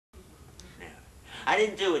I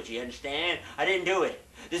didn't do it, you understand? I didn't do it.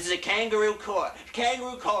 This is a kangaroo court.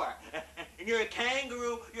 Kangaroo court. And you're a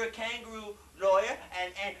kangaroo lawyer,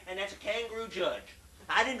 and that's a kangaroo judge.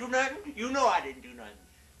 I didn't do nothing. You know I didn't do nothing.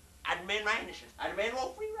 I demand my innocence. I demand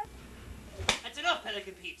all free right. That's enough,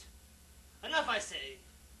 Pelican Pete. Enough, I say.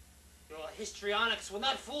 Your histrionics will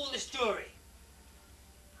not fool this jury.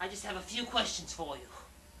 I just have a few questions for you.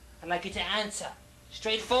 I'd like you to answer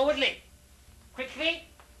straightforwardly, quickly,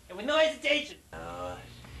 and with no hesitation.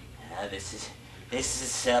 This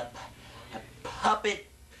is a puppet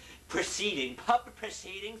proceeding. Puppet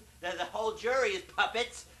proceedings. The whole jury is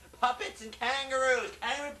puppets. Puppets and kangaroos.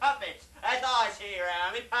 Kangaroo puppets. That's all I see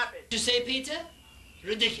around me. Puppets. You say, Peter?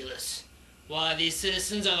 Ridiculous. Why, these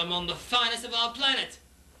citizens are among the finest of our planet.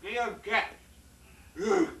 You're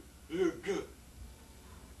good. You're good.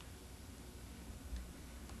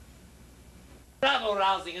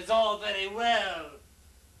 Rabble-rousing is all very well,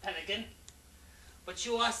 Pelican. But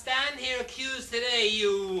you are standing here accused today,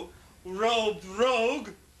 you robed rogue,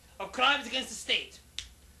 of crimes against the state.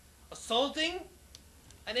 Assaulting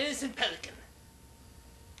an innocent pelican.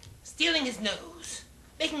 Stealing his nose.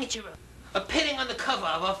 Making it your own. Appearing on the cover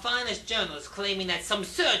of our finest journals claiming that some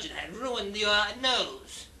surgeon had ruined your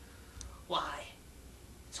nose. Why?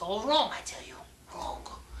 It's all wrong, I tell you. Wrong.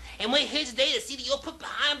 And we're here today to see that you're put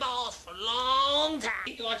behind bars for a long time.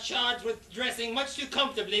 You are charged with dressing much too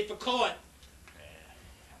comfortably for court.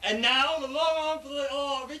 And now the long arm for the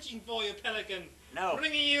law reaching for you, Pelican. No.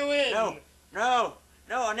 Bringing you in. No,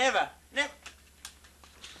 I'll never.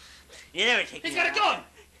 You never take me. He's got a gun.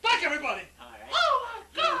 Back, everybody. All right. Oh,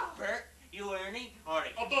 my God. You Bert, you Ernie, or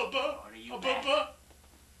you Bubba.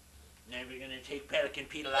 Never gonna take Pelican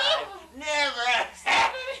Pete alive. Never.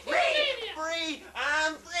 Free.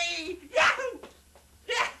 I'm free. Yahoo!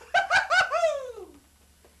 Yahoo!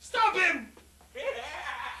 Stop him!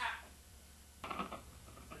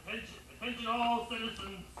 Attention all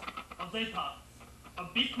citizens of Zatos. A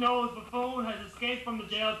beak-nosed buffoon has escaped from the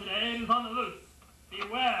jail today and is on the loose.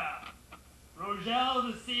 Beware.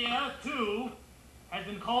 Josel the seer, too, has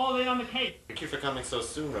been called in on the case. Thank you for coming so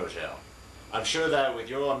soon, Josel. I'm sure that with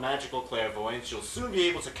your magical clairvoyance, you'll soon be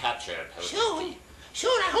able to capture Pelican. Soon,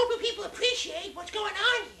 I hope you people appreciate what's going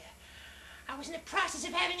on here. I was in the process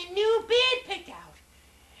of having a new beard picked out.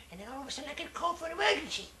 And then all of a sudden I get a call for an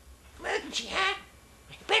emergency. Emergency, huh?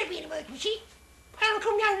 It better be an emergency. I don't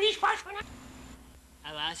come down to these parts for now.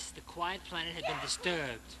 Alas, the quiet planet had been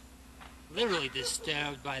disturbed. Literally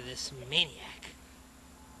disturbed by this maniac.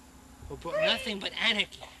 Who brought nothing but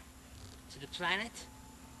anarchy to the planet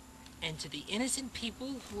and to the innocent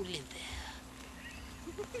people who live there.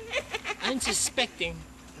 Unsuspecting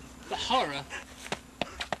the horror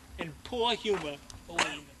and poor humor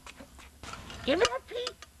awaiting them. You know what,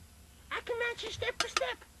 Pete? I can match you step for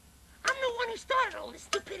step. I'm the one who started all this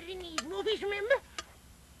stupidity in these movies, remember?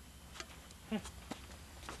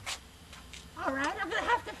 All right, I'm gonna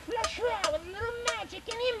have to flesh you out with a little magic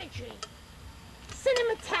and imagery.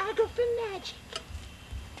 Cinematography magic.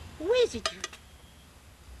 Wizardry.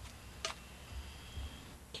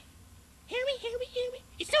 Hear me.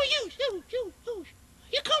 It's no use.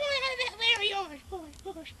 You come on out of that lair of yours.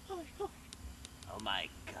 Oh my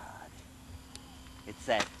God. It's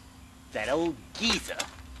that old geezer,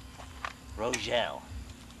 Josel.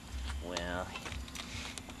 Well,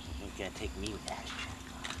 he's gonna take me with that.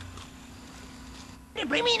 Then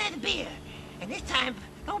bring me another beer. And this time,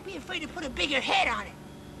 don't be afraid to put a bigger head on it.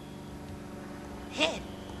 Head.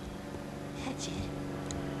 That's it.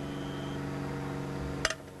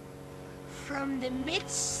 From the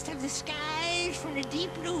midst of the skies, from the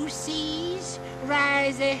deep blue seas,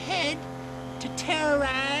 rise ahead to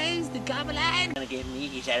terrorize the gobble-eyed. Gonna get me,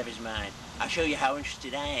 he's out of his mind. I'll show you how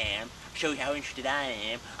interested I am.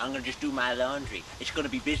 I'm gonna just do my laundry. It's gonna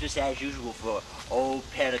be business as usual for old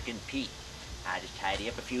Pelican Pete. I just tidy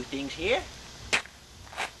up a few things here.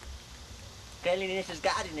 Cleanliness is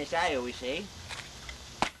godliness, I always say.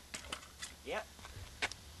 Yep.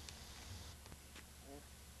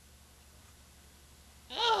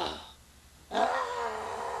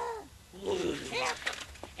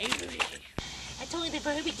 That's only the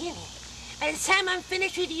very beginning. By the time I'm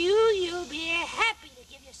finished with you, you'll be happy to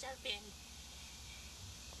give yourself in.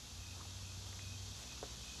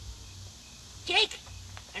 Jake,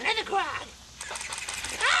 another grog.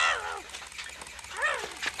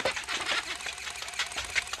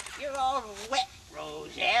 You're all wet,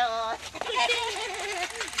 Josel.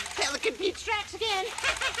 Pelican Pete strikes again.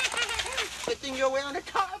 Good thing you're wearing a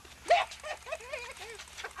tarp.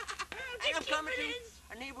 And I'm coming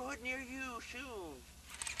to a neighborhood near you soon.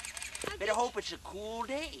 Better hope it's a cool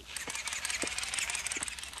day.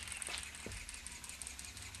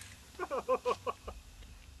 Oh,